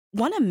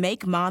Want to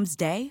make Mom's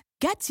day?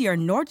 Get to your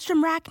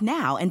Nordstrom Rack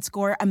now and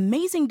score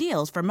amazing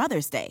deals for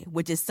Mother's Day,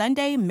 which is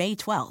Sunday, May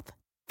 12th.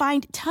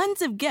 Find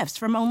tons of gifts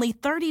from only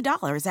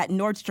 $30 at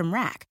Nordstrom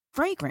Rack.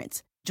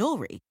 Fragrance,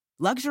 jewelry,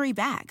 luxury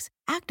bags,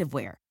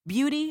 activewear,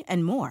 beauty,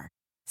 and more.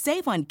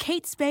 Save on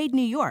Kate Spade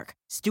New York,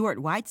 Stuart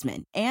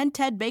Weitzman, and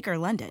Ted Baker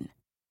London.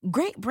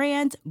 Great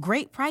brands,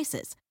 great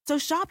prices. So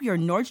shop your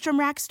Nordstrom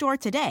Rack store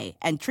today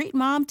and treat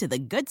Mom to the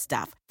good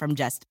stuff from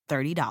just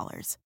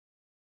 $30.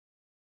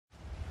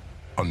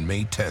 On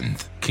May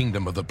 10th,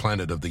 Kingdom of the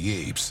Planet of the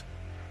Apes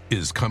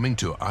is coming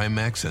to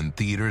IMAX and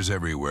theaters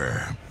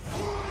everywhere.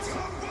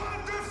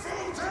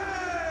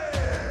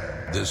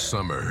 This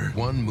summer,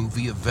 one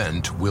movie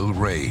event will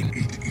reign.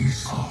 It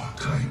is our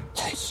time.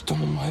 They stole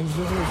my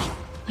village.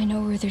 I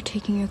know where they're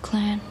taking your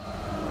clan.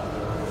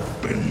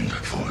 Bend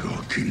for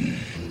your king.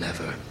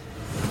 Never.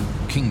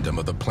 Kingdom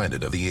of the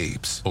Planet of the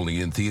Apes. Only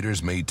in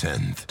theaters May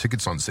 10th.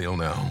 Tickets on sale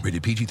now.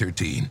 Rated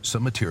PG-13.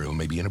 Some material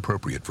may be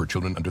inappropriate for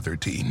children under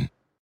 13.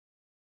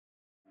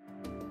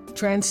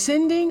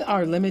 Transcending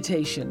our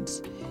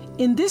limitations.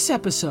 In this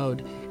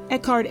episode,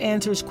 Eckhart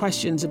answers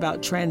questions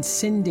about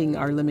transcending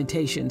our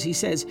limitations. He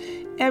says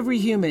every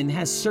human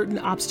has certain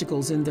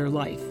obstacles in their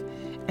life,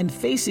 and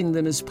facing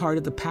them is part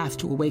of the path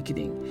to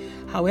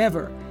awakening.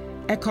 However,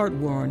 Eckhart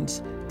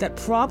warns that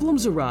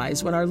problems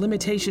arise when our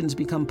limitations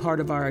become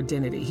part of our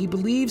identity. He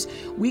believes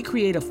we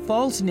create a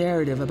false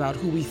narrative about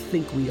who we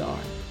think we are.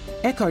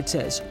 Eckhart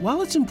says,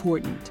 while it's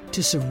important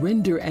to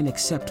surrender and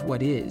accept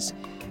what is,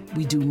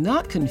 we do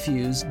not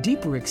confuse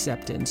deeper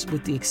acceptance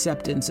with the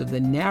acceptance of the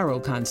narrow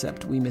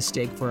concept we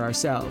mistake for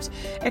ourselves.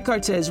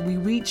 Eckhart says we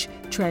reach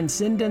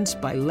transcendence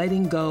by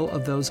letting go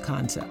of those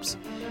concepts.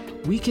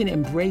 We can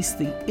embrace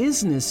the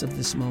isness of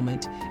this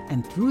moment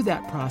and through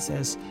that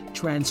process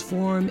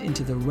transform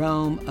into the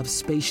realm of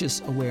spacious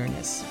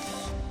awareness.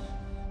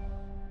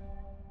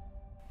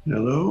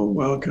 Hello,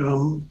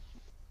 welcome,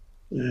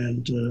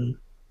 and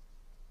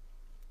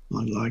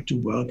I'd like to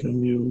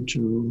welcome you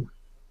to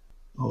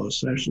our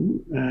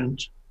session and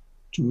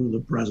to the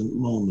present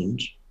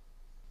moment.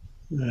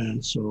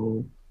 And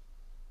so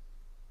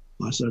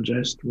I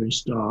suggest we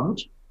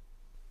start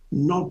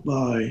not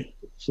by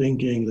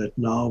thinking that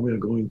now we're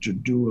going to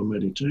do a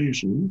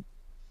meditation,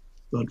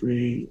 but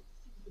we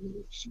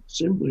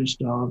simply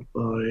start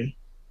by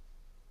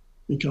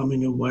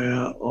becoming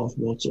aware of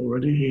what's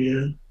already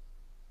here,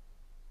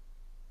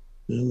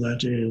 and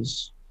that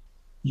is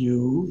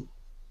you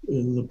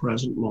in the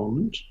present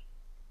moment.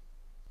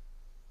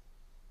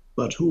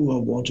 But who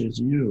or what is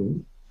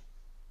you?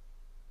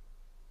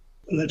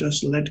 Let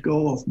us let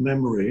go of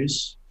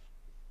memories.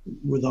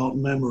 Without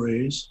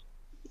memories,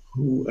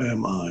 who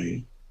am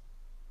I?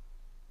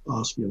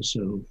 Ask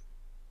yourself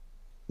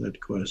that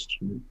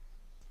question.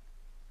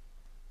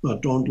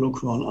 But don't look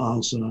for an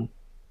answer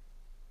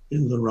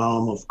in the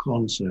realm of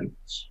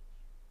concepts.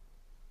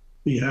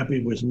 Be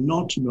happy with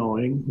not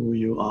knowing who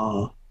you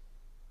are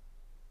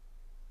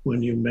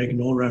when you make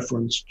no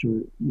reference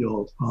to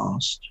your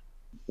past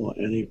or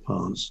any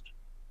past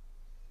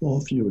or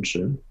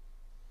future.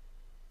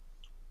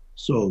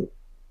 So,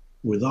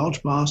 without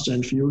past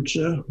and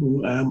future,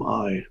 who am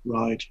I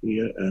right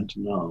here and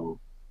now?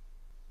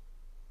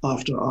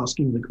 After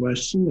asking the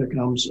question, there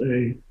comes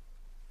a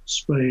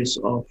space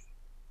of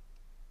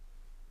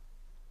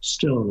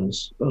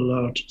stillness,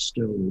 alert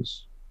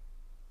stillness.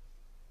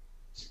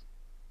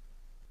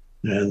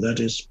 And that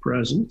is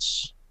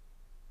presence.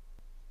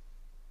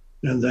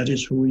 And that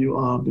is who you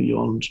are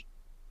beyond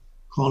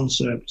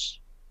concepts,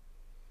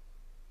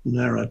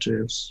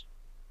 narratives,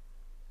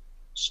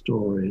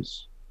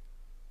 stories.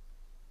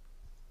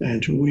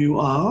 And who you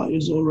are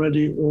is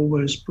already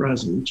always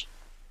present,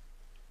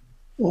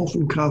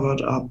 often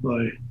covered up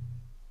by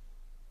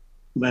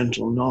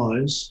mental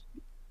noise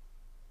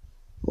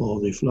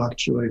or the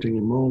fluctuating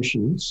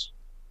emotions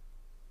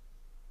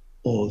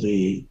or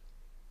the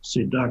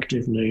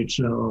seductive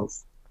nature of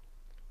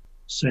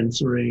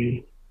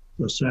sensory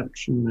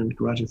perception and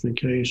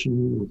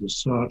gratification, or the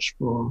search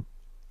for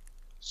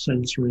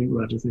sensory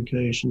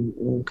gratification,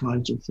 all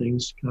kinds of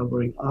things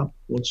covering up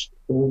what's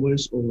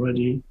always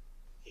already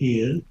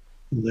here,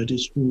 and that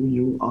is who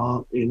you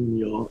are in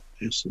your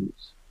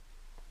essence.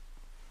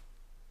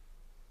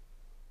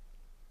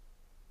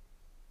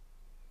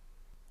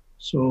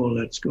 So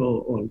let's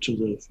go on to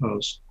the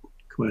first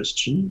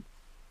question.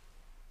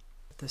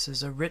 This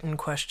is a written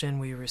question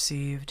we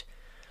received.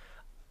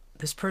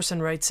 This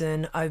person writes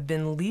in, I've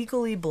been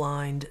legally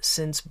blind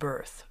since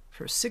birth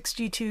for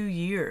 62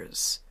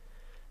 years,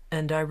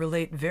 and I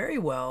relate very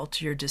well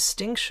to your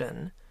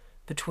distinction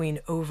between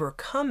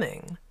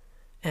overcoming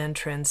and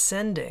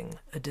transcending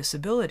a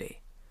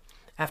disability.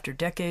 After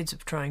decades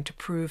of trying to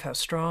prove how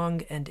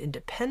strong and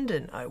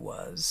independent I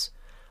was,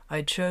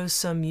 I chose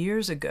some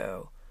years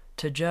ago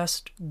to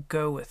just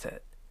go with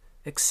it,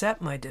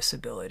 accept my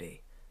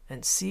disability,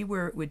 and see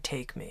where it would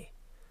take me.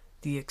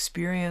 The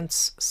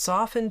experience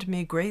softened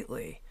me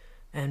greatly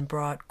and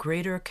brought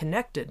greater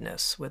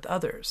connectedness with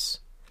others.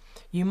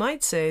 You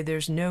might say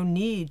there's no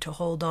need to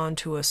hold on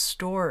to a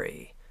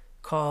story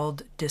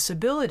called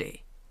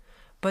disability,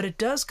 But it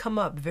does come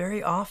up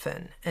very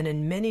often and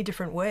in many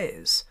different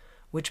ways,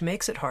 which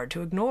makes it hard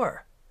to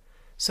ignore.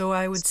 So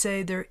I would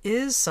say there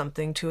is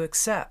something to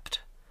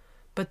accept.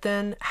 But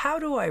then how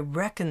do I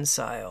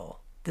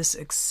reconcile this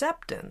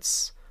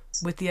acceptance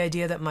with the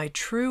idea that my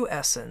true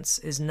essence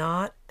is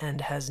not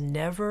and has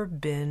never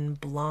been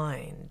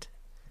blind?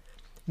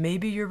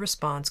 Maybe your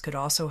response could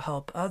also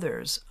help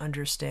others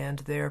understand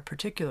their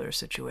particular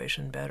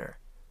situation better.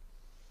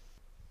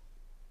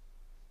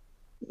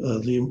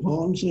 The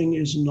important thing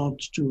is not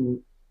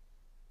to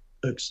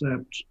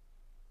accept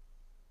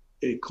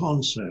a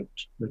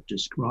concept that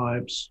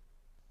describes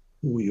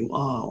who you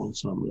are on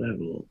some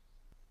level.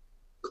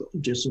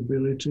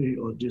 Disability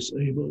or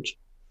disabled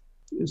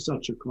is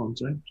such a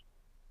concept,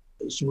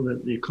 so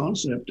that the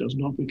concept does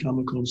not become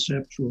a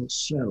conceptual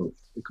self,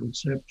 a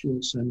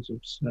conceptual sense of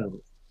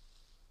self.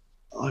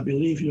 I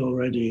believe you're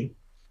already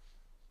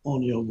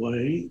on your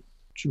way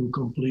to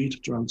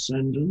complete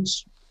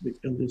transcendence,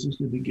 and this is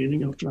the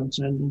beginning of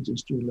transcendence,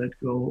 is to let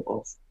go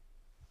of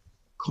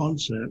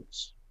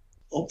concepts.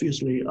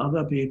 Obviously,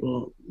 other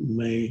people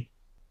may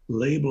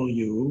label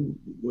you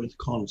with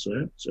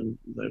concepts, and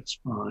that's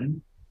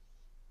fine.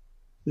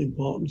 The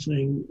important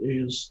thing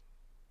is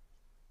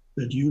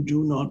that you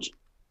do not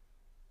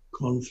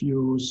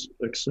confuse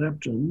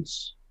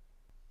acceptance,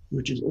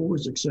 which is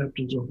always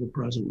acceptance of the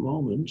present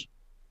moment,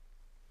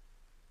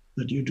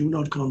 that you do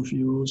not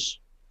confuse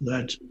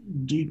that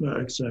deeper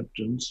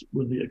acceptance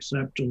with the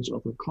acceptance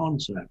of a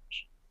concept.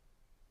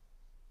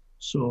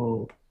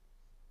 So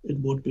it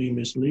would be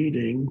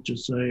misleading to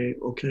say,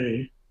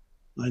 okay,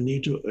 I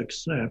need to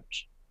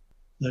accept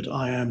that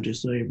I am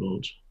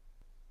disabled.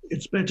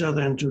 It's better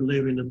than to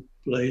live in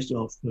a place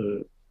of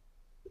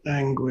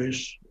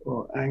anguish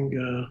or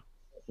anger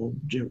or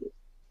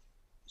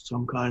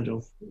some kind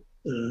of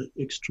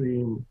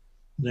extreme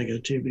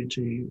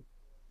negativity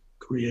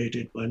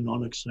created by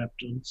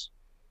non-acceptance.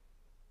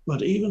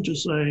 But even to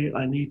say,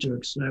 I need to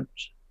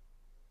accept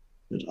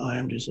that I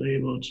am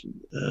disabled,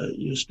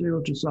 you're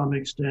still to some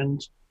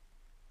extent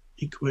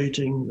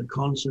equating the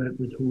concept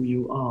with who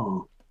you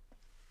are.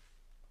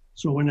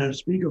 So when I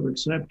speak of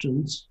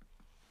acceptance,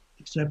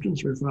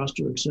 acceptance refers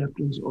to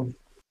acceptance of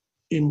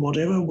in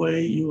whatever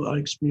way you are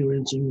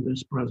experiencing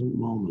this present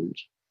moment,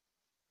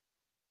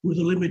 with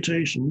the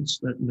limitations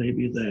that may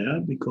be there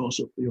because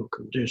of your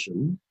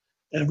condition.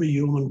 Every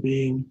human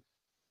being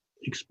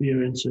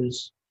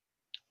experiences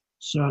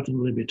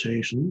certain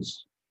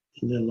limitations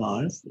in their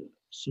life,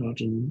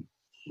 certain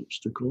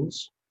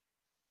obstacles,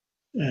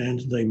 and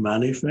they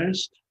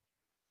manifest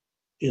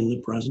in the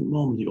present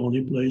moment. The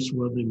only place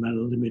where the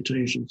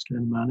limitations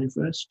can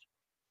manifest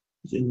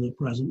is in the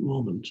present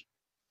moment.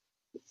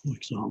 For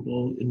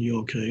example, in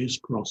your case,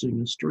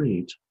 crossing a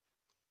street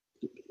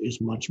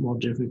is much more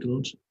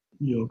difficult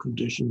in your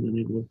condition than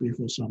it would be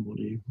for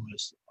somebody who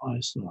has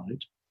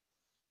eyesight.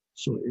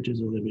 So it is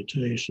a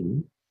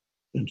limitation,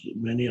 and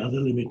many other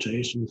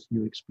limitations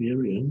you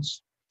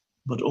experience,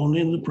 but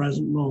only in the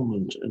present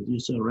moment. And you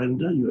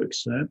surrender, you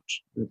accept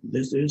that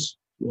this is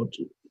what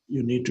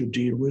you need to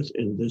deal with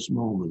in this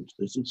moment.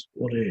 This is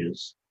what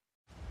is.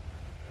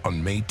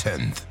 On May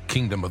 10th,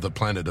 Kingdom of the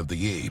Planet of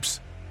the Apes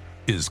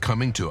is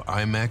coming to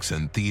IMAX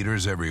and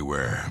theaters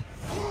everywhere.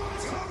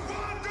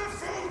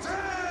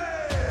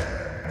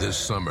 This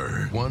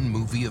summer, one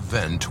movie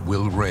event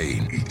will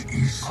reign. It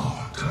is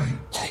our time.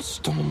 They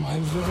stole my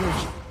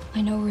village.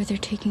 I know where they're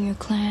taking your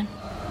clan.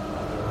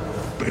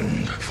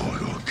 Bend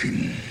for your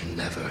king.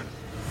 Never.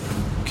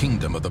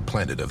 Kingdom of the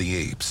Planet of the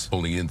Apes.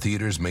 Only in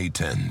theaters May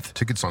 10th.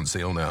 Tickets on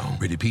sale now.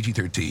 Rated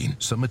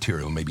PG-13. Some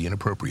material may be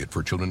inappropriate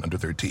for children under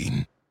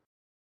 13.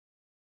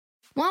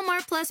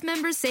 Walmart Plus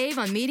members save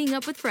on meeting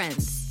up with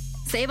friends.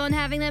 Save on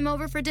having them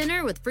over for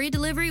dinner with free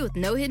delivery with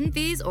no hidden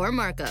fees or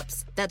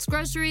markups. That's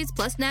groceries,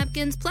 plus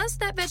napkins, plus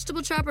that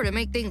vegetable chopper to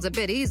make things a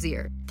bit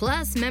easier.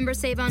 Plus, members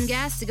save on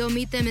gas to go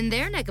meet them in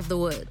their neck of the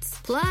woods.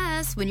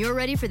 Plus, when you're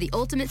ready for the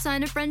ultimate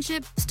sign of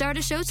friendship, start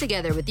a show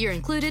together with your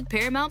included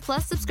Paramount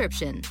Plus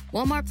subscription.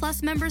 Walmart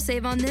Plus members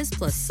save on this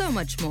plus so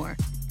much more.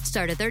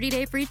 Start a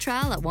 30-day free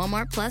trial at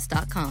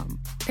walmartplus.com.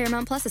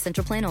 Paramount Plus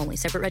Essential Plan only.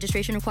 Separate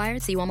registration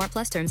required. See Walmart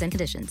Plus terms and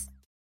conditions.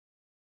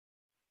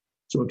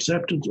 So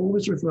acceptance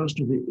always refers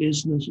to the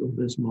isness of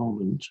this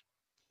moment.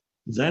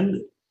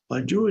 Then,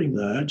 by doing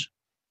that,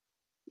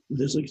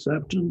 this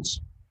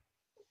acceptance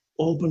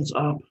opens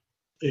up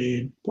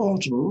a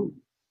portal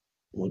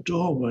or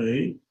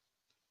doorway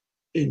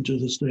into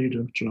the state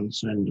of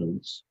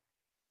transcendence.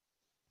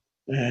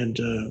 And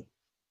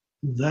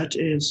that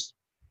is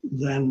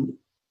then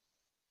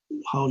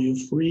how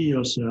you free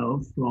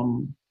yourself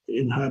from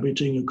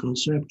inhabiting a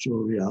conceptual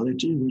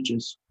reality, which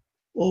is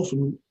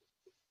often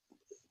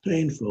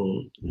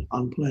painful,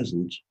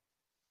 unpleasant.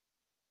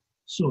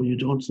 So you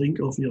don't think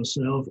of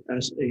yourself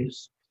as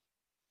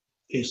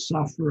a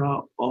sufferer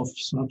of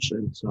such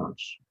and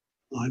such.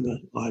 I'm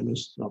a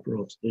sufferer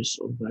of this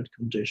or that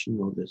condition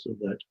or this or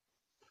that.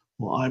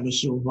 Or I'm a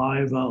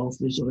survivor of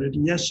this or that.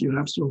 Yes, you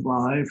have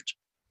survived.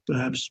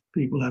 Perhaps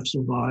people have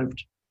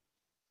survived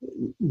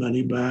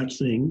many bad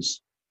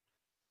things.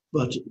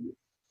 But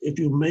if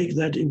you make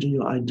that into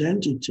your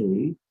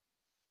identity,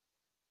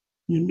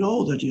 you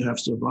know that you have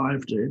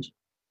survived it,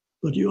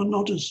 but you're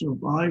not a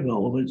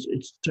survivor.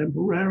 It's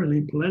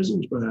temporarily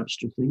pleasant, perhaps,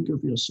 to think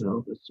of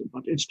yourself,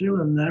 but it's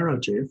still a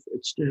narrative.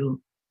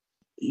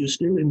 You're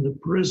still in the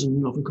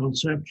prison of a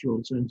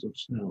conceptual sense of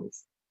self.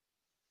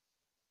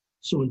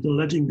 So the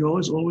letting go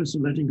is always the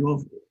letting go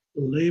of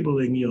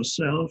labeling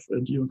yourself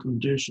and your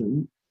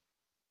condition,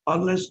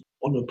 unless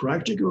on a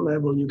practical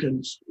level you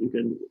can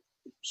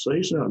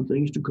say certain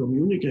things to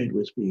communicate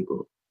with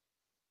people.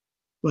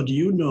 But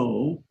you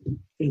know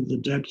in the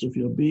depths of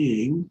your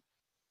being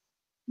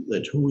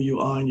that who you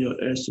are in your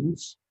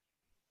essence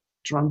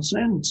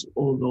transcends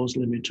all those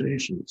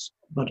limitations.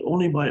 But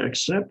only by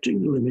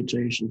accepting the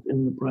limitations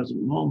in the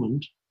present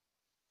moment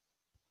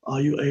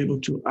are you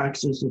able to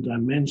access a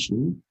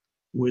dimension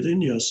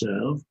within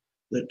yourself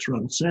that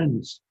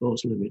transcends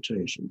those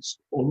limitations,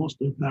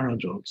 almost a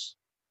paradox.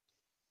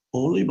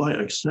 Only by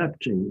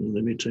accepting the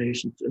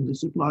limitations, and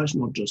this applies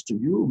not just to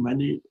you,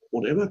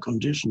 whatever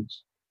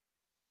conditions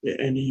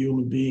any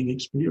human being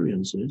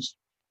experiences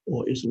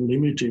or is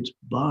limited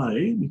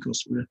by,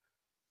 because we're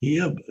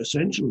here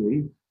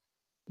essentially,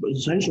 the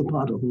essential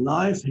part of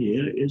life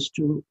here is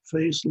to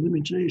face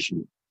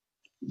limitation.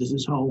 This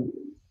is how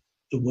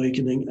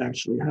awakening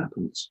actually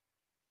happens.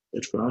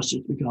 At first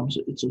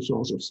it's a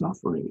source of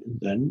suffering, and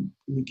then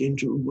you begin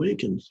to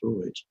awaken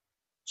through it.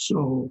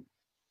 So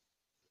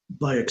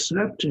by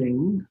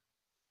accepting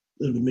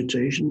the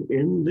limitation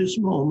in this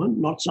moment,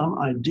 not some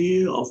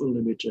idea of a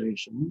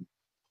limitation,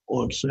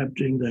 or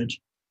accepting that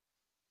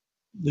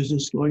this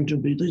is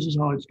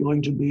how it's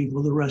going to be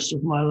for the rest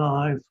of my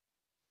life,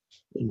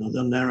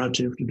 another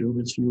narrative to do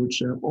with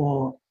future,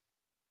 or,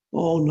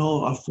 oh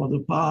no, for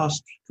the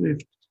past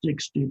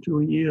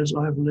 62 years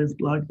I've lived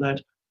like that.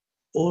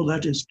 All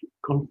that is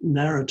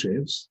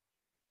narratives,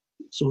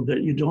 so that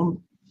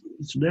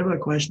it's never a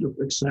question of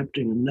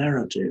accepting a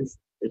narrative,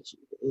 it's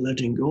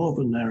letting go of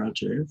a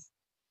narrative.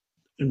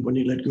 And when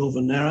you let go of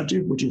a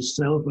narrative, which is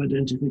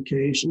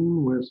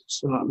self-identification with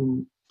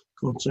certain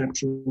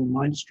conceptual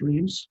mind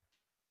streams,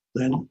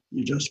 then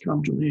you just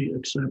come to the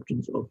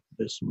acceptance of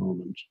this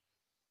moment,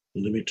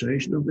 the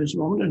limitation of this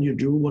moment, and you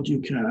do what you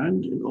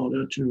can in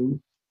order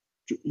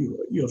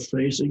you're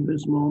facing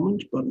this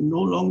moment, but no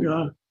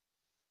longer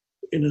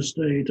in a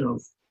state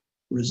of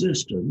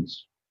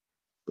resistance,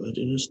 but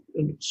in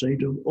a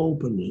state of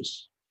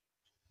openness.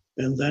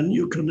 And then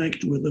you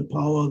connect with the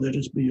power that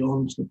is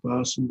beyond the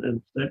person,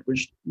 and that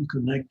which you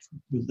connect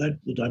with, that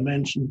the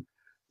dimension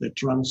that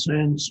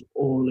transcends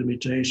all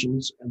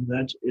limitations, and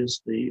that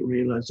is the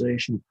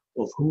realization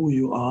of who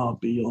you are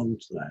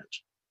beyond that.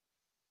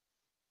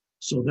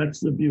 So that's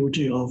the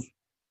beauty of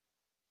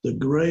the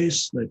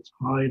grace that's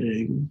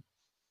hiding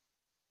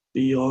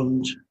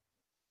beyond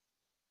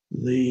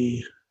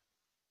the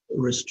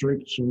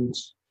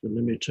restrictions, the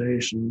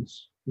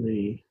limitations,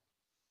 the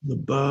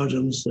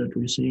burdens that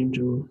we seem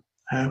to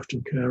have to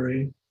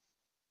carry.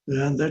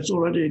 And that's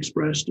already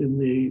expressed in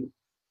the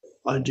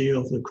idea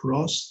of the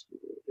cross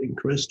in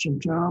Christian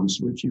terms,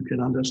 which you can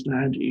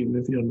understand even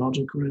if you're not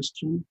a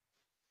Christian.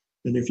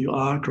 And if you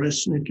are a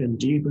Christian, it can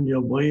deepen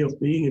your way of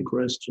being a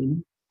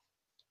Christian.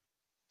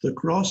 The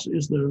cross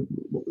is a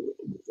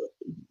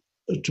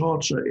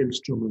torture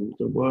instrument,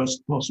 the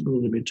worst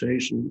possible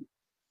limitation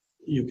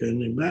you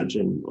can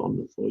imagine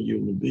for a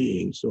human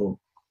being. So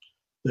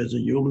there's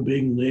a human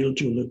being nailed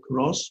to the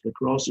cross. The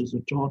cross is a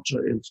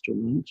torture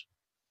instrument.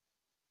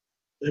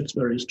 It's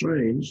very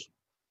strange.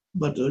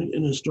 But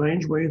in a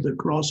strange way, the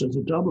cross has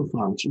a double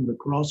function. The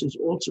cross is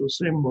also a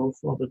symbol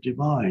for the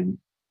divine.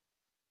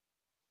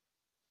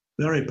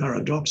 Very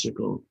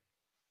paradoxical.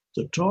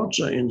 The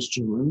torture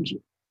instrument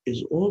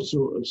is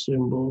also a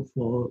symbol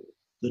for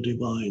the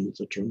divine,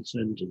 the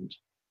transcendent.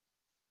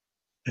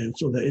 And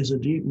so there is a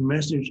deep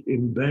message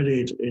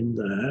embedded in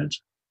that,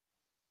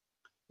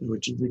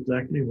 which is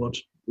exactly what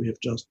we have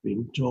just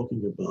been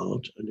talking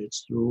about. And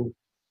it's through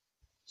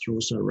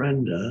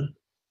surrender.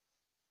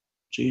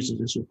 Jesus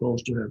is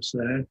supposed to have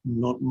said,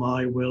 not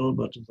my will,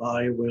 but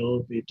thy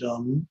will be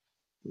done,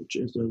 which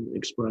is an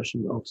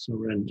expression of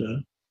surrender.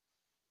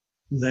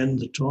 Then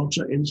the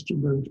torture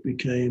instrument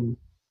became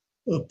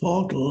a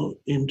portal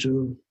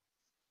into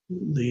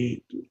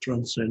the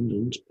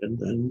transcendent, and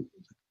then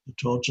the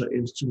torture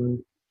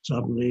instrument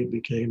suddenly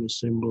became a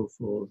symbol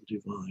for the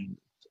divine.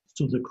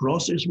 So the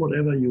cross is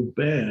whatever you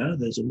bear.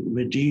 There's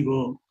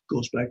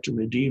goes back to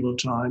medieval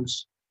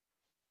times,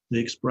 the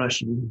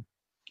expression,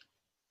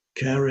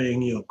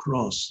 carrying your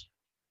cross.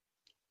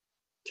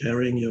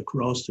 Carrying your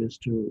cross is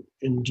to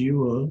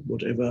endure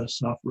whatever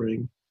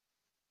suffering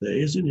there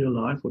is in your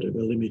life,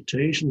 whatever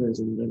limitation there is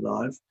in your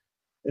life.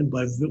 And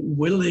by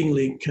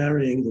willingly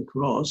carrying the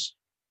cross,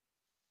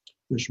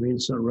 which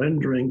means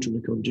surrendering to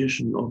the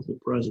condition of the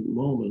present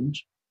moment,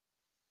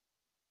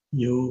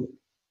 you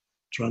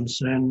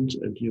transcend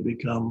and you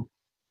become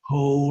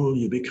whole,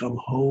 you become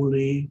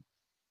holy.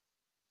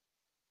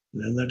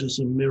 And that is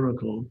a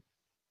miracle.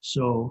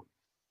 So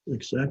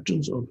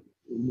acceptance of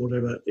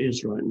whatever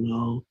is right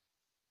now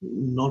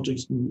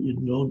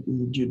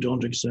you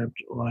don't accept,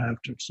 or I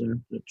have to accept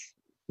that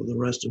for the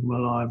rest of my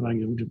life I'm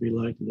going to be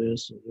like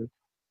this.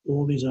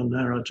 All these are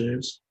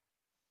narratives,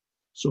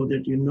 so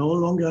that you no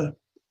longer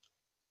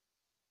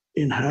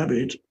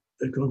inhabit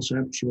a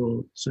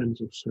conceptual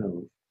sense of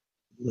self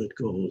that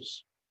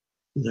goes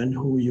then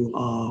who you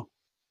are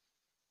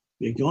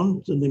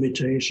beyond the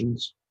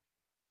limitations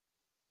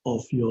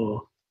of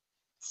your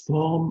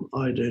form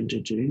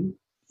identity.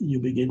 You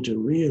begin to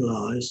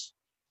realize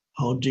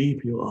how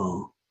deep you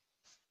are.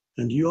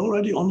 And you're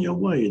already on your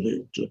way.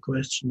 The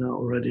questioner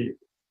already,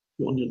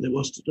 there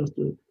was just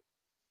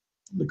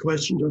the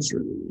question just,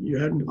 you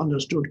hadn't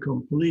understood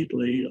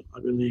completely, I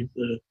believe,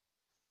 the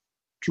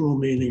true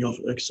meaning of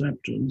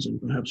acceptance, and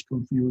perhaps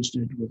confused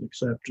it with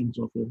acceptance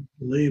of a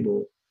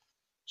label.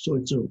 So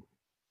it's a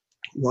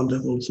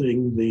wonderful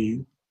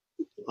thing.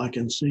 I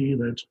can see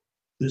that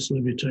this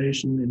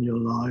limitation in your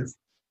life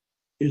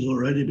is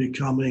already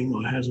becoming,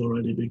 or has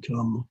already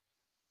become,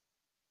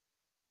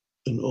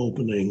 an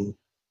opening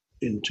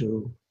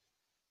into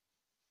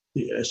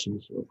the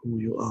essence of who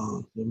you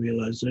are, the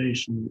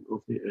realization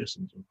of the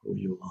essence of who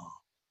you are.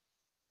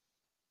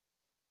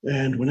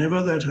 And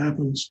whenever that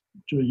happens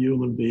to a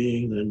human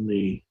being, then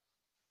the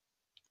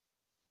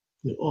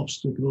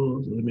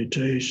obstacle, the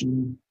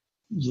limitation,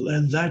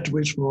 and that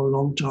which for a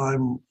long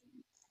time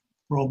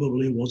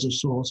probably was a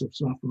source of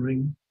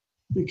suffering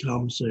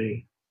becomes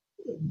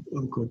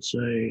one could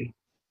say,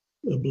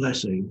 a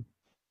blessing.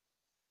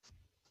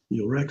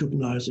 You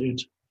recognize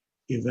it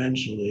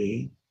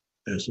eventually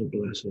as a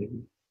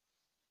blessing,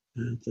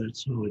 and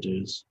that's how it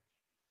is.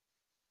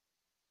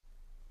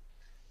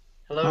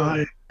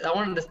 Hello. I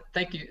wanted to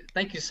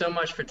thank you so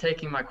much for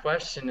taking my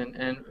question,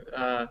 and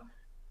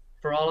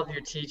for all of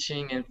your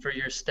teaching and for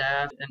your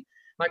staff. And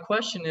my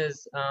question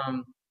is,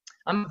 I'm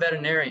a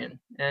veterinarian,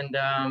 and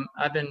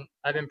I've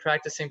been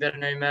practicing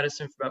veterinary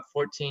medicine for about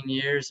 14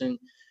 years, and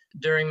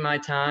during my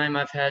time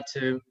I've had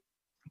to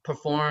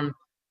perform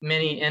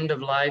many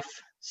end-of-life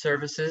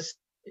services,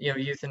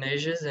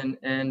 euthanasias, and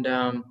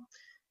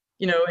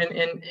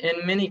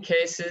in many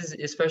cases,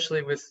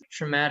 especially with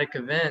traumatic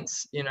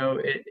events,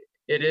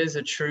 it is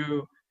a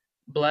true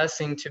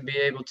blessing to be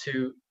able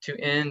to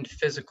end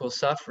physical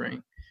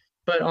suffering.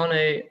 But on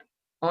a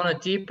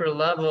deeper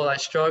level, I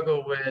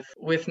struggle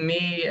with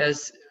me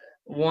as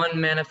one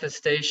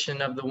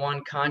manifestation of the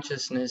one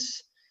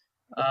consciousness,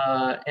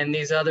 and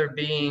these other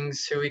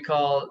beings who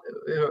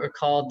are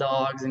called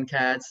dogs and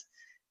cats,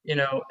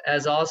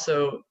 as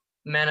also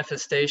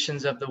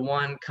manifestations of the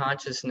one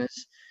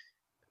consciousness.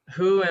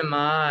 Who am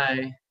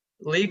I?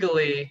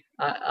 Legally,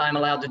 I'm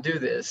allowed to do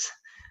this,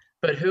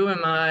 but who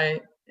am I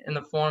in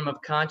the form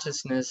of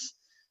consciousness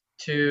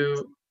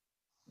to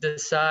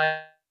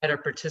decide or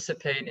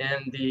participate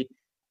in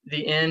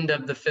the end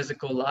of the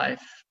physical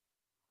life?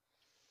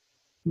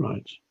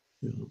 Right.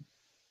 Yeah.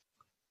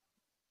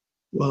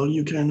 Well,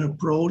 you can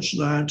approach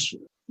that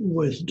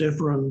with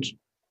different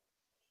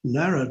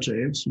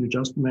narratives. You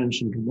just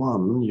mentioned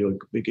one. You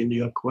begin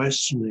your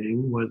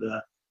questioning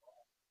whether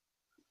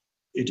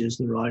it is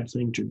the right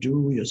thing to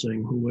do. You're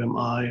saying, who am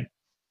I?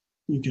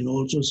 You can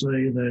also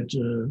say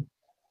that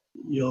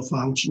your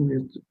function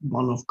is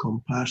one of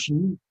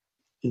compassion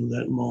in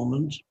that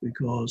moment,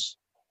 because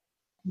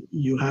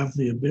you have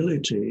the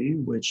ability,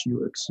 which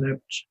you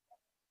accept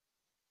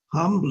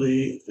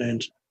humbly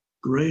and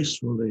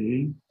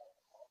gracefully,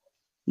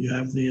 you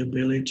have the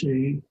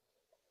ability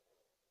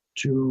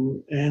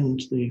to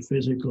end the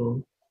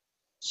physical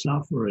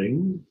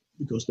suffering,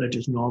 because that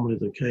is normally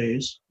the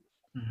case,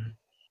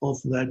 of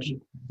that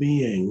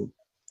being.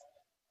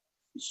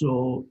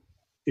 So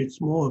it's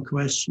more a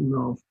question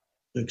of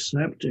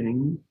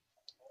accepting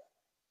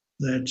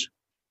that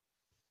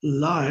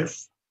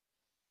life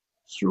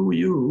through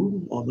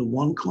you, or the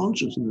one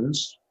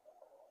consciousness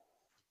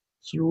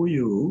through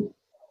you,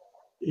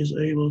 is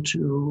able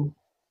to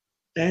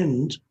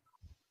end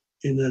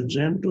in a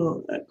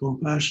gentle,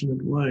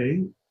 compassionate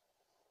way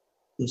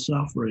the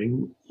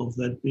suffering of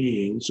that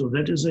being. So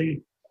that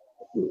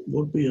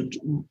would be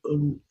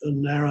a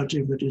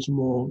narrative that is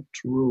more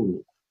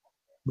true.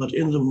 But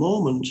in the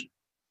moment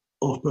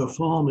of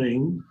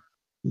performing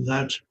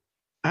that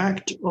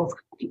act of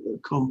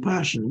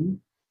compassion,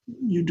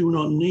 you do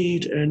not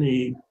need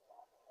any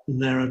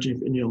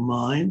narrative in your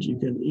mind. You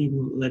can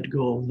even let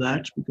go of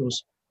that,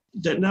 because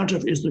that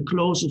narrative is the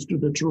closest to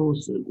the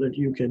truth that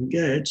you can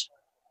get.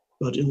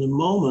 But in the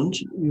moment,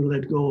 you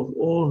let go of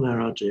all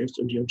narratives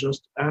and you're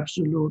just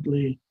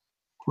absolutely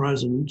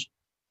present.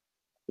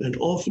 And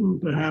often,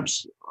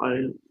 perhaps,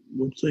 I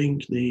would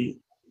think the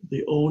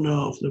owner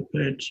of the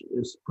pet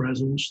is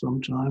present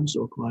sometimes,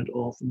 or quite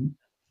often.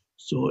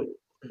 So,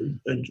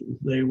 and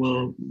they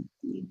will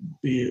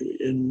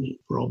be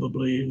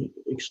probably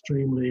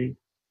extremely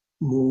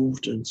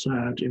moved and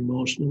sad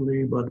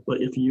emotionally. But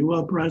if you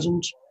are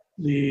present,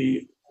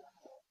 the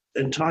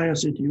entire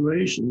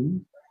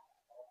situation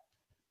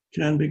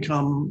can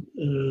become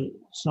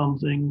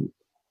something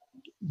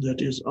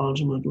that is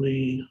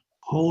ultimately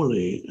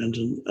holy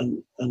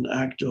and an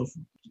act of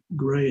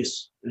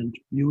grace and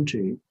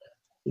beauty.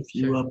 If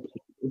you are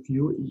if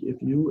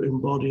you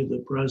embody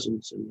the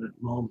presence in that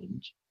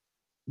moment,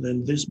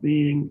 then this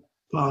being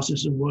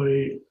passes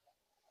away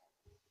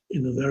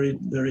in a very,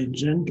 very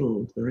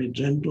gentle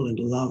and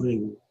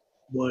loving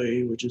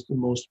way, which is the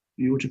most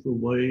beautiful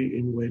way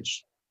in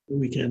which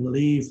we can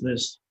leave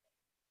this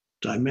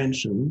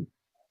dimension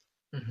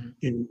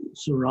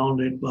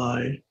surrounded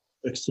by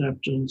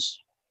acceptance,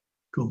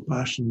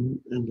 compassion,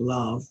 and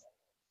love.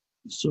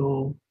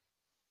 So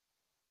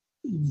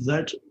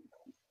that,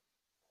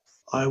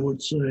 I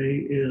would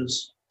say,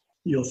 is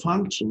your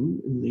function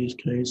in these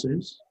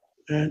cases,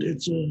 and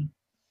it's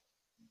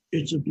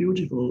a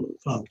beautiful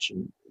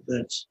function.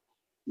 That's,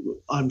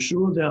 I'm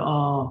sure there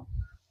are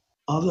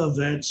other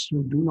vets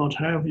who do not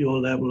have your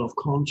level of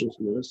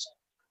consciousness,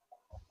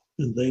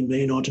 and they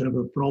may not have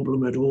a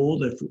problem at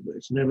all.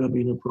 It's never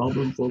been a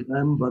problem for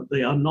them, but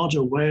they are not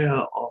aware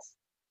of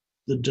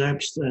the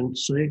depth and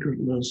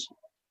sacredness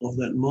of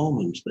that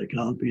moment. They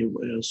can't be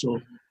aware. So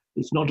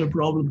it's not a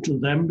problem to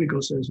them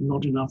because there's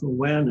not enough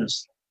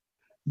awareness.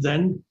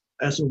 Then,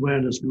 as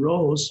awareness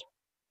grows,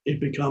 it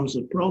becomes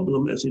a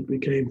problem, as it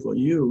became for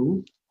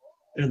you.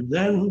 And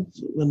then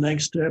the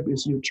next step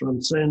is you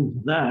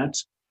transcend that.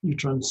 You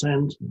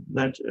transcend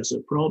that as a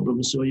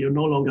problem. So you're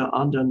no longer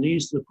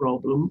underneath the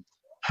problem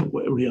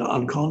where we are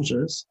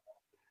unconscious.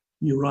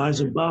 You rise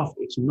above.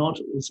 It's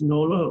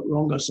no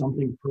longer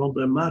something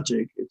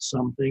problematic. It's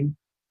something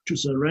to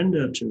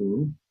surrender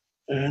to.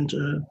 And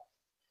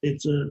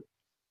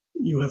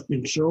you have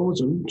been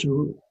chosen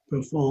to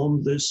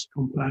perform this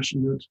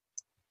compassionate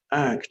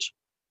act.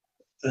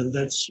 And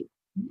that's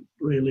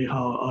really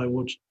how I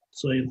would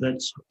say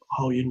that's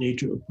how you need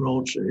to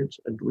approach it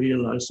and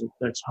realize that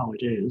that's how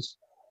it is.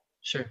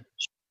 Sure.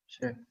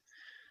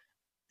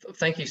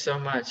 Thank you so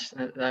much.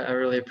 I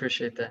really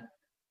appreciate that.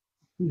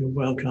 You're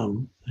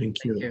welcome. Thank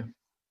you.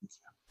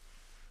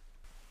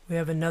 We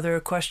have another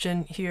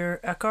question here,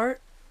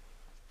 Eckhart.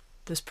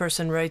 This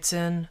person writes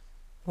in,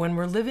 when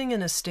we're living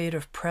in a state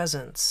of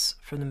presence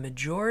for the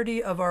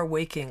majority of our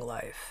waking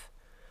life,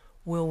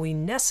 will we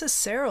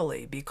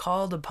necessarily be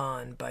called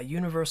upon by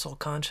universal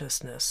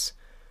consciousness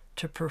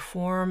to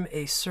perform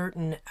a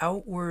certain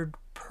outward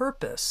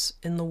purpose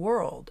in the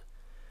world?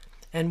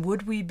 And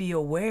would we be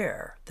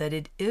aware that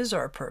it is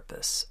our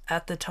purpose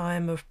at the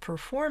time of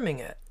performing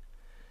it?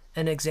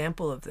 An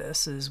example of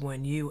this is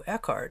when you,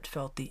 Eckhart,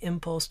 felt the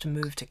impulse to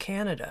move to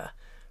Canada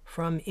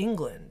from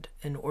England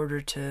in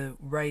order to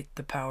write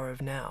The Power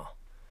of Now.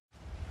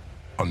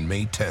 On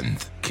May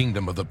 10th,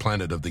 Kingdom of the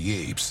Planet of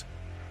the Apes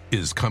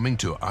is coming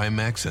to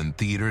IMAX and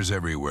theaters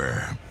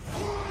everywhere.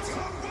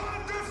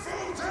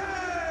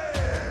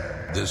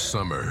 This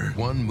summer,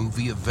 one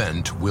movie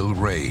event will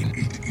reign.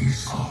 It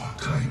is our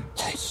time.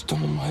 They stole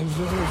my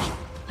village.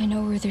 I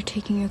know where they're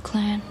taking your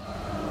clan.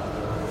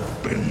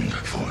 Bend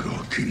for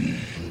your king.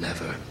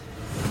 Never.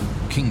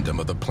 Kingdom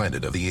of the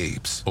Planet of the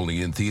Apes.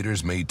 Only in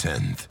theaters May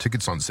 10th.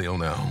 Tickets on sale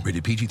now.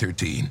 Rated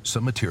PG-13.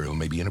 Some material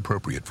may be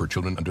inappropriate for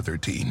children under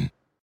 13.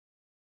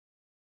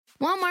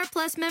 Walmart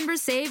Plus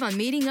members save on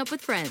meeting up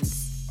with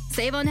friends.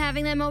 Save on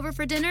having them over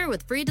for dinner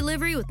with free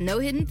delivery with no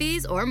hidden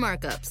fees or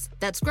markups.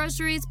 That's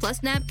groceries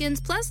plus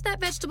napkins plus that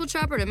vegetable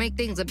chopper to make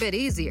things a bit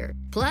easier.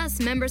 Plus,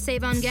 members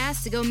save on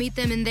gas to go meet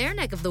them in their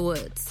neck of the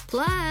woods.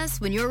 Plus,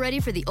 when you're ready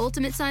for the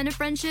ultimate sign of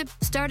friendship,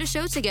 start a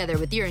show together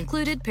with your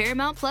included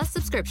Paramount Plus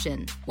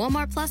subscription.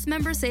 Walmart Plus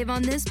members save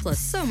on this plus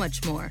so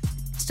much more.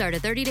 Start a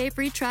 30-day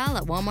free trial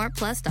at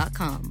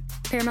walmartplus.com.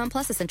 Paramount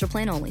Plus is Central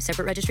Plan only.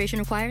 Separate registration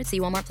required. See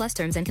Walmart Plus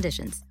terms and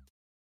conditions.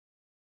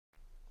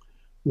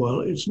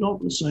 Well, it's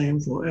not the same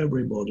for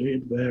everybody.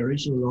 It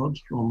varies a lot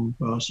from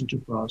person to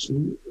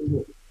person.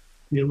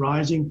 The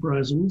rising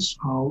presence,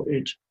 how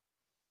it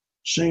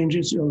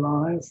changes your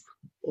life,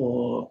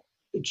 or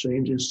it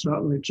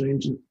certainly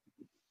changes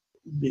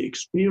the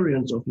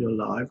experience of your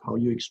life, how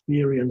you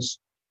experience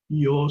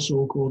your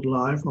so-called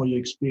life, how you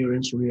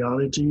experience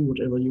reality,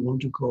 whatever you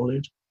want to call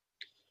it.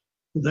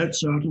 That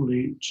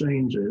certainly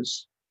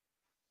changes.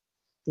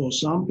 For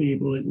some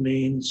people, it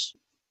means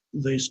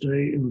they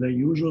stay in their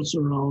usual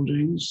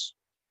surroundings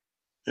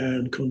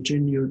and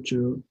continue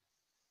to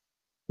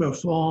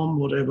perform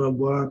whatever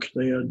work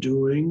they are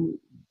doing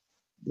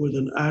with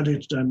an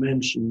added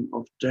dimension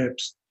of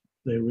depth.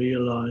 They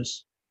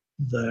realize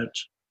that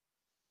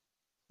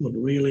what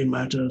really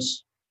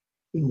matters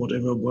in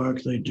whatever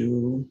work they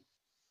do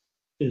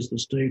is the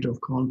state of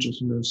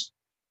consciousness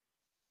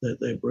that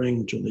they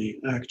bring to the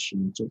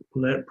action. So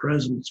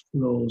presence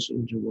flows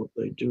into what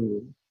they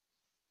do.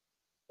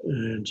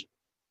 And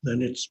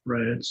then it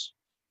spreads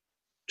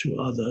to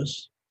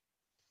others.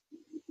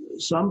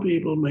 Some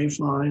people may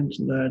find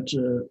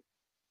that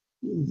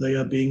they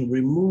are being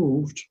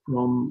removed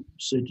from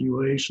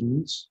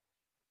situations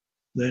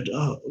that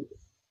are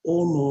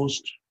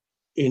almost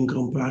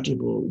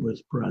incompatible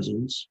with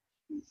presence.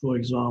 For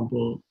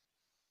example,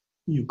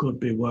 you could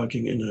be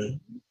working in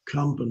a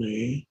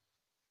company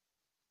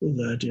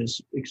that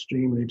is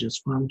extremely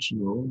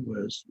dysfunctional,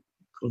 with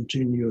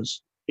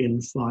continuous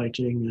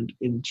infighting and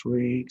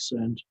intrigues,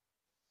 and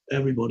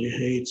everybody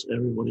hates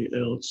everybody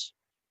else.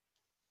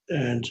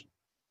 And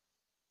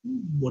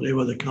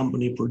whatever the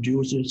company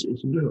produces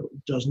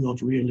does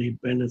not really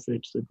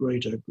benefit the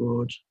greater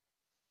good.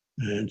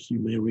 And you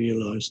may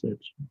realize that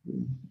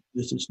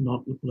this is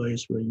not the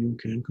place where you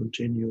can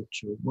continue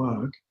to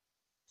work.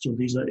 So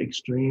these are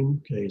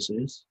extreme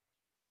cases.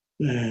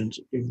 And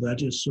if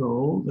that is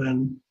so,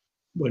 then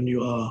when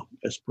you are,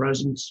 as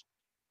presence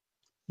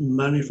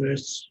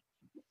manifests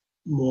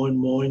more and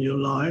more in your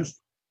life,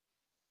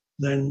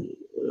 then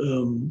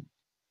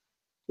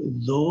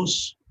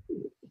those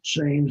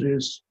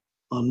changes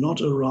are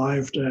not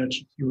arrived at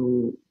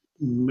through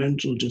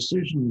mental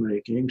decision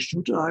making.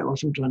 Should I or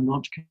should I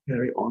not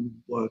carry on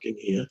working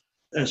here?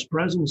 As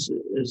presence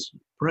is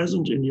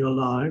present in your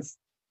life,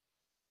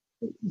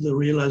 the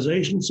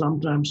realization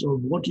sometimes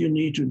of what you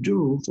need to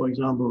do, for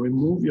example,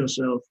 remove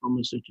yourself from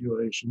a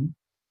situation,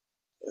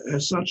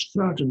 has such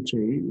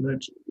certainty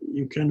that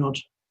you cannot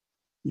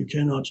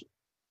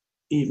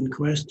even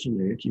question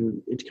it.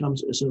 It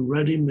comes as a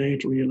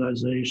ready-made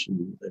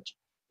realization that,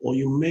 or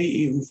you may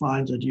even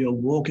find that you're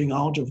walking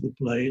out of the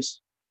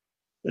place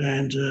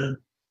and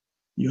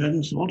you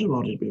hadn't thought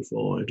about it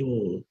before at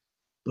all.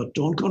 But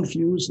don't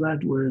confuse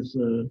that with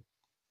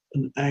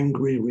an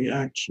angry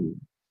reaction.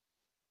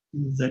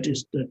 That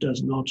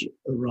does not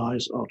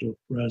arise out of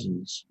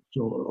presence.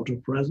 So out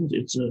of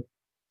presence,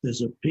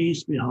 there's a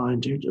peace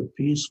behind it, a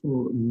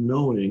peaceful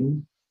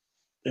knowing,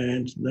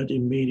 and that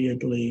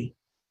immediately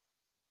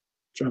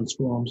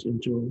transforms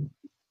into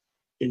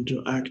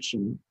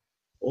action.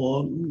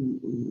 Or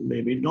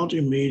maybe not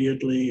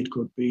immediately. It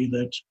could be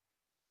that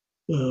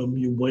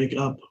you wake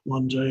up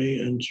one day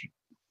and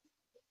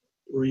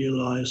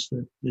realize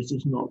that this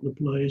is not the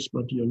place,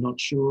 but you're not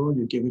sure.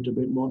 You give it a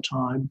bit more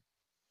time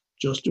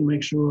just to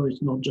make sure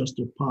it's not just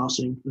a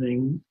passing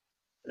thing.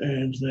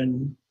 And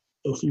then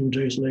a few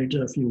days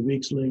later, a few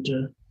weeks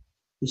later,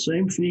 the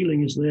same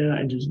feeling is there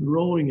and is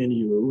growing in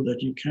you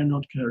that you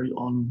cannot carry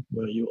on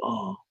where you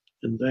are.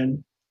 And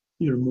then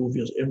you remove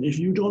yourself. And if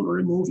you don't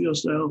remove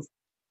yourself,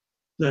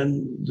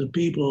 then the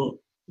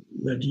people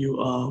that you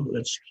are,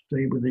 let's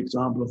stay with the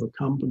example of a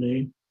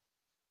company,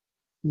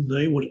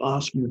 they would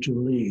ask you to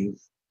leave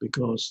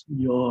because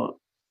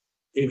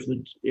if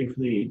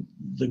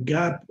the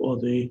gap or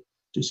the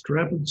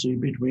discrepancy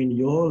between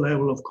your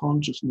level of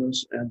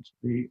consciousness and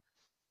the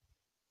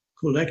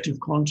collective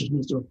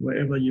consciousness of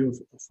wherever you're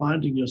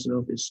finding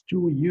yourself is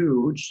too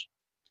huge,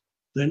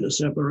 then a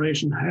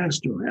separation has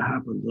to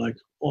happen, like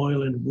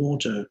oil and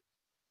water.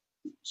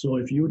 So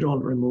if you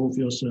don't remove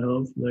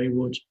yourself, they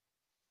would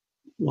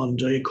one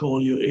day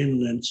call you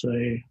in and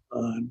say,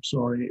 I'm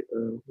sorry,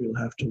 we'll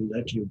have to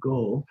let you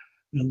go.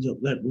 And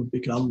that would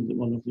become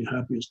one of the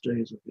happiest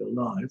days of your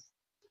life.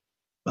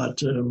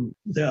 But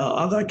there are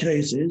other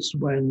cases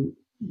when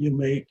you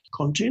may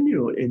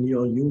continue in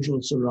your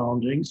usual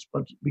surroundings,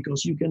 but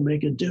because you can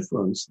make a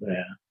difference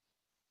there.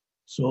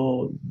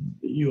 So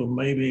you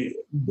may be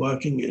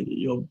working in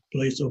your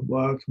place of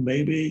work,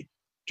 maybe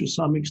to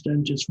some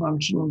extent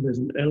dysfunctional. There's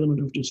an element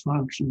of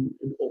dysfunction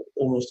in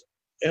almost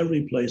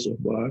every place of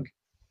work,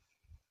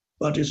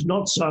 but it's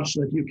not such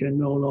that you can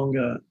no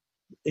longer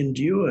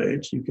endure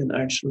it. You can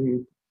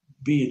actually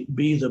be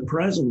the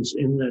presence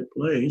in that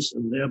place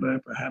and thereby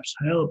perhaps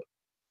help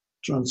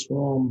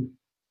transform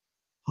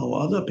how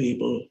other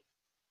people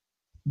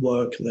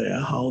work there,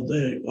 how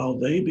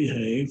they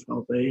behave,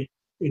 how they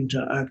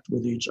interact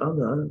with each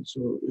other.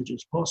 So it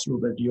is possible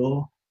that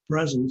your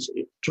presence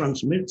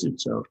transmits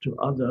itself to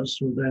others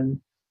who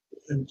then,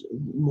 and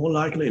more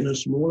likely in a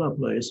smaller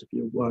place if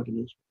you work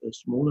in a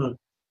smaller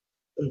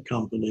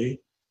company.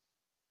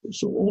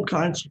 So all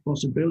kinds of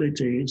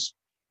possibilities.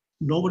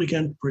 Nobody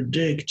can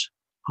predict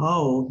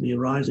how the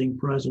arising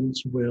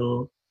presence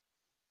will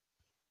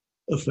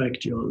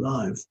affect your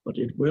life, but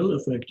it will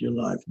affect your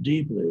life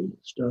deeply.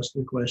 It's just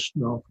a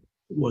question of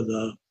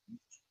whether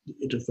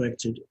it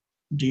affects it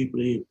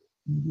deeply,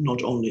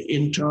 not only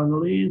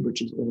internally,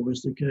 which is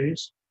always the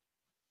case,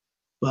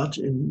 but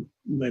in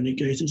many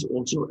cases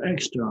also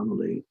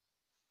externally.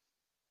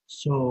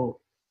 So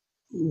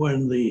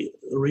when the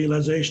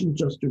realization,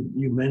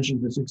 you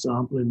mentioned this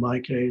example in my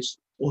case,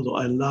 although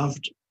I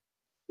loved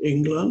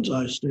England,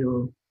 I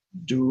still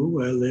do,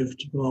 where I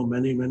lived for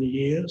many, many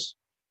years.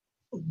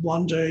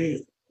 One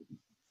day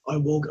I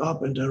woke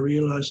up and I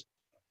realized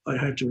I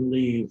had to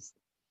leave.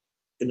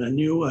 And I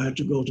knew I had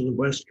to go to the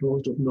west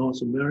coast of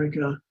North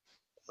America.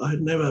 I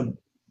had never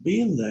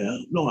been there.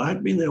 No, I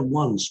had been there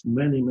once,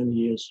 many, many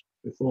years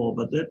before,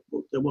 but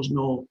there was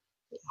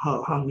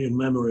hardly a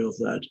memory of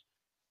that.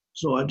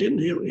 So I didn't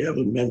really have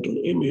a mental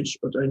image,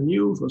 but I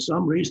knew for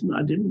some reason,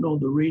 I didn't know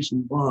the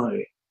reason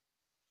why.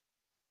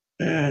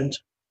 And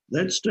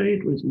that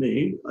stayed with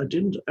me. I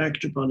didn't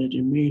act upon it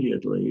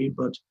immediately,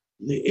 but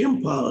the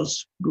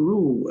impulse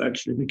grew,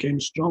 actually became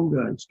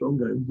stronger and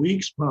stronger.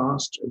 Weeks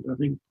passed, and I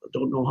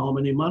don't know how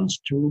many months,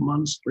 2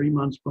 months, 3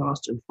 months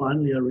passed, and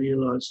finally I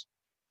realized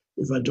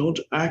if I don't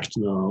act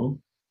now,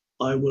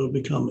 I will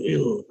become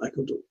ill. I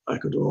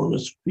could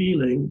almost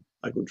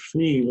I could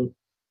feel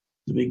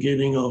the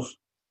beginning of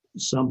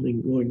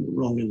something going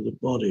wrong in the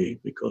body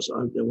because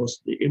there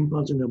was the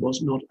impulse and I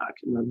was not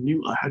acting. I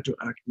knew I had to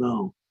act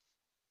now.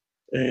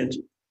 And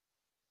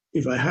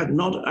if I had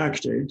not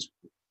acted,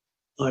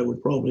 I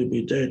would probably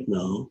be dead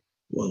now.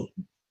 Well,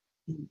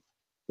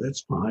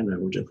 that's fine. I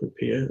would have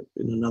appeared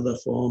in another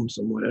form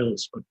somewhere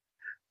else, but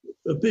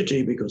a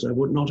pity, because I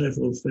would not have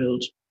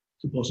fulfilled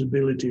the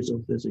possibilities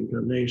of this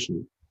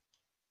incarnation.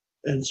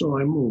 And so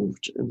I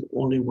moved, and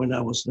only when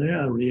I was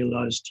there, I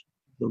realized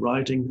the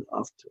writing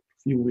after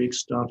a few weeks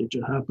started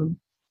to happen.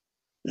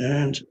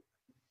 And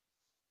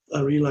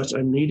I realized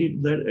I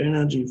needed that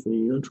energy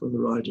field for the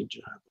writing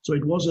to happen. So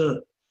it was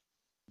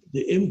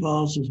the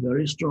impulse is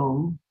very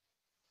strong,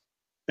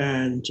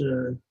 and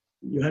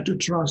you had to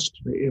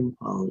trust the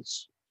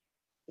impulse.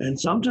 And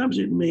sometimes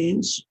it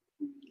means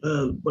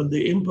when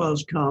the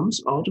impulse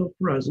comes out of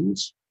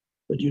presence,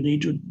 that you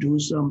need to do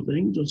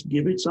something, just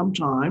give it some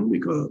time,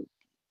 because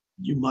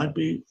you might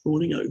be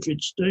fooling out. If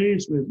it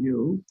stays with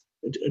you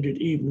and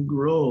it even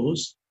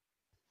grows,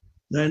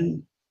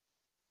 then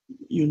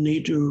you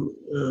need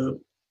to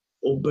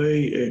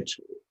obey it.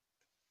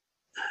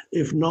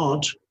 If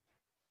not,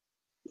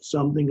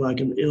 something like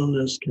an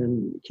illness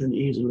can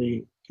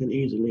easily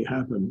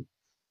happen.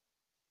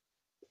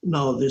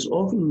 Now, this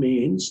often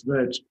means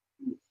that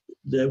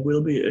there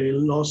will be a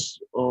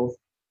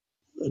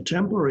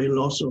temporary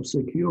loss of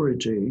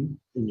security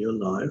in your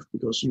life,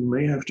 because you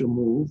may have to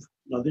move.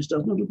 Now, this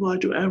does not apply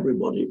to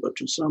everybody, but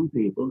to some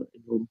people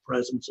in whom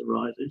presence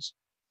arises.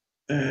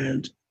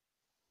 And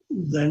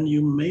then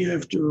you may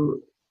have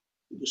to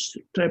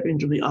step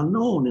into the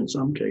unknown in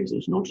some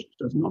cases. Not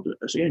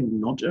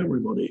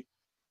everybody.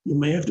 You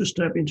may have to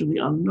step into the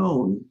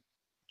unknown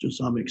to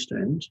some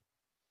extent.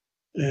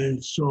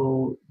 And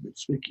so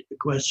it's a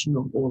question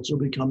of also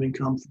becoming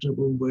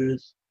comfortable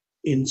with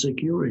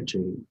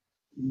insecurity,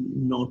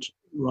 not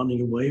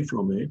running away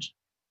from it.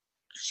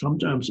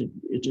 Sometimes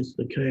it is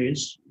the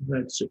case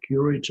that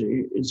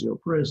security is your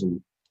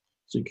prison.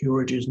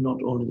 Security is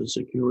not only the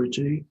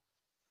security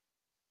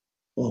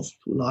of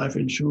life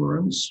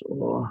insurance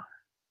or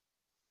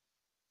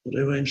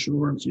whatever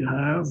insurance you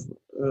have,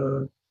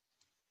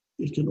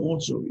 it can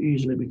also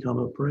easily become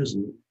a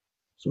prison.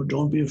 So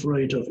don't be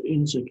afraid of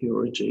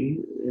insecurity.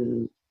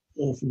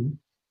 Often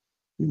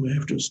you may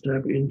have to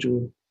step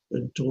into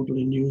a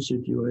totally new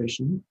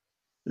situation,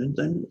 and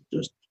then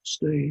just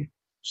stay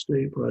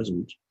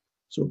present.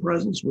 So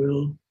presence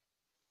will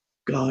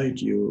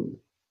guide you.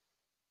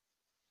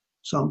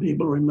 Some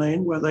people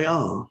remain where they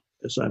are,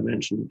 as I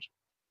mentioned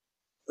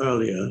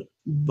earlier,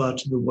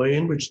 but the way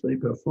in which they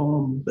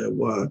perform their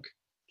work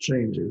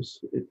changes,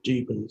 it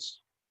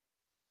deepens.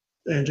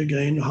 And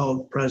again,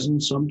 how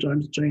presence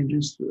sometimes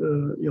changes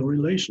your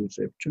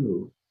relationship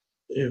too.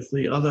 If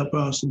the other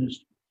person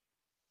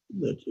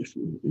if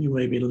you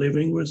may be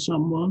living with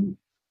someone,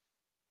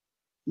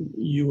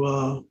 you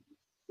are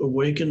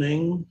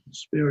awakening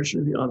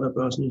spiritually, the other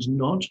person is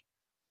not.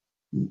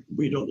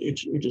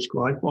 It is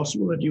quite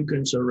possible that you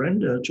can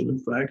surrender to the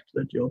fact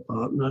that your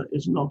partner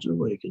is not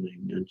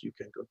awakening, and you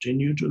can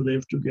continue to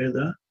live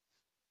together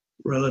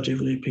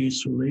relatively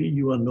peacefully.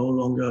 You are no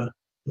longer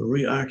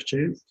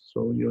reactive,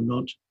 so you're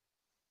not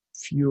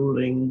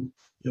fueling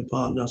your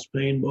partner's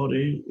pain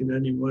body in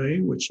any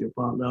way, which your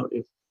partner,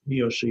 if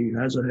he or she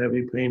has a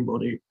heavy pain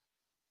body,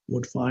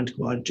 would find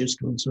quite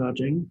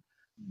disconcerting.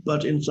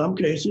 But in some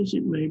cases,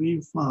 it may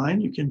be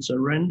fine. You can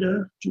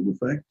surrender to the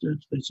fact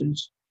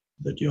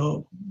that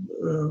your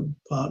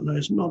partner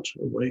is not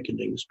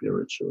awakening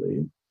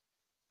spiritually.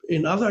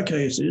 In other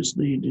cases,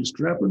 the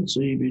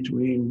discrepancy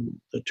between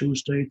the two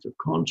states of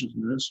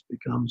consciousness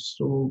becomes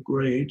so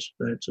great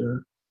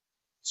that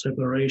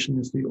separation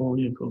is the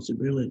only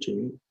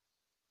possibility.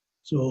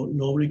 So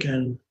nobody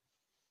can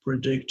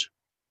predict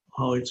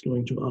how it's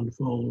going to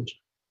unfold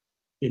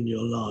in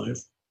your life.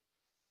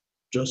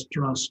 Just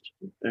trust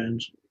and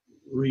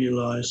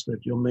realize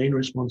that your main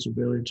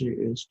responsibility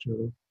is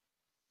to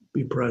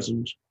be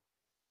present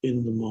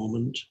in the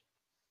moment.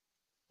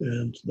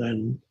 And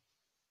then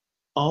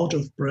out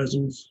of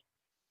presence,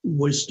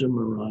 wisdom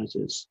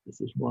arises.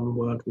 This is one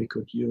word we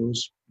could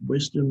use.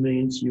 Wisdom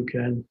means you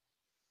can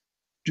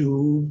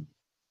do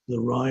the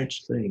right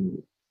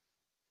thing.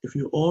 If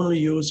you only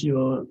use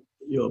your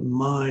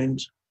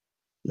mind,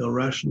 your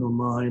rational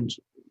mind,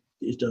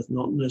 it does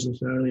not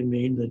necessarily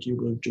mean that you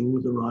will do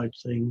the right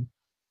thing,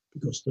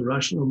 because the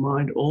rational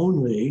mind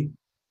only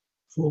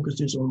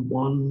focuses on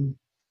one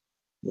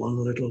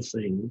little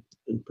thing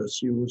and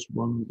pursues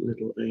one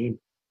little aim.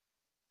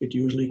 It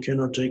usually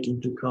cannot take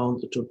into account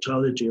the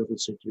totality of the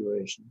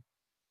situation.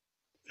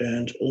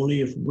 And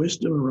only if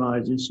wisdom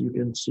arises, you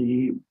can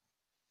see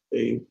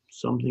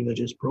something that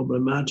is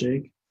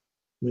problematic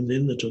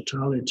within the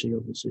totality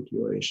of the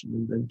situation,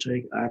 and then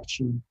take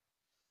action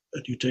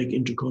that you take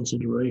into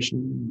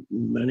consideration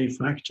many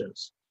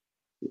factors.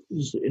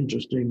 This is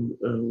interesting.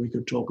 We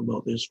could talk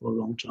about this for a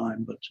long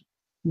time, but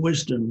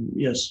wisdom,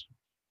 yes,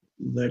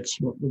 that's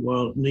what the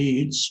world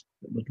needs,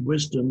 but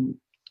wisdom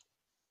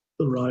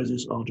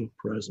arises out of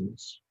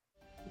presence,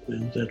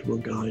 and that will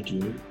guide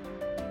you.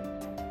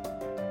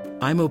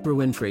 I'm Oprah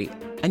Winfrey,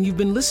 and you've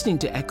been listening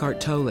to Eckhart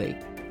Tolle,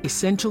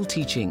 Essential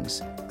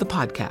Teachings, the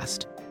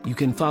podcast. You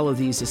can follow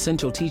these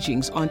essential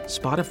teachings on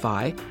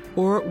Spotify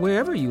or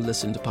wherever you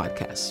listen to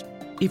podcasts.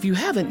 If you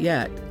haven't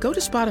yet, go to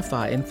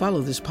Spotify and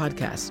follow this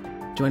podcast.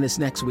 Join us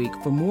next week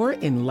for more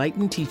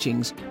enlightened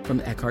teachings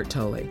from Eckhart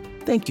Tolle.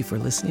 Thank you for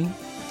listening.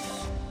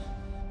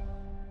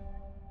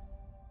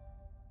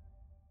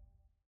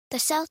 The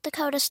South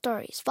Dakota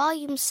Stories,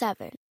 Volume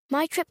 7.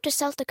 My trip to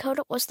South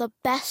Dakota was the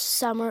best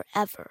summer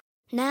ever.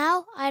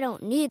 Now I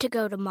don't need to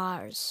go to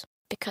Mars,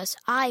 because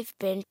I've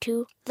been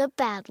to the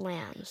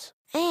Badlands.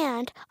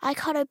 And I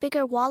caught a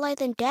bigger walleye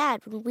than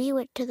Dad when we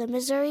went to the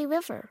Missouri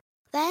River.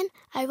 Then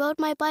I rode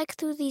my bike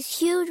through these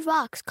huge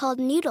rocks called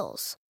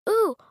needles.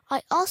 Ooh,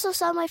 I also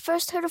saw my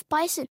first herd of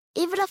bison,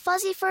 even a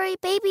fuzzy furry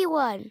baby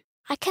one.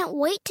 I can't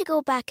wait to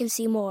go back and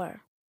see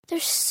more.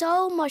 There's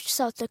so much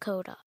South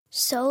Dakota,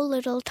 so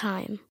little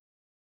time.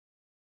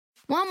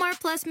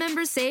 Walmart Plus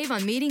members save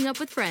on meeting up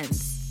with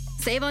friends.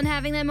 Save on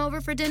having them over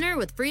for dinner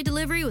with free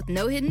delivery with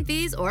no hidden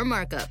fees or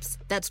markups.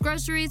 That's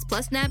groceries,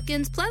 plus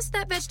napkins, plus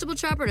that vegetable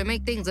chopper to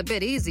make things a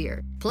bit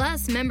easier.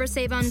 Plus, members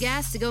save on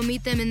gas to go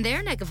meet them in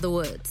their neck of the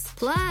woods.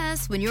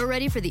 Plus, when you're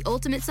ready for the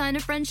ultimate sign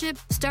of friendship,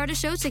 start a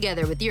show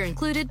together with your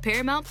included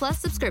Paramount Plus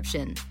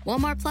subscription.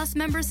 Walmart Plus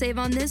members save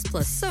on this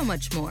plus so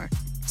much more.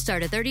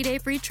 Start a 30-day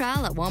free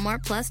trial at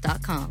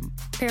walmartplus.com.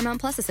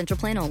 Paramount Plus Essential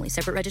Plan only.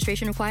 Separate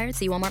registration required.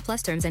 See Walmart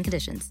Plus terms and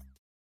conditions.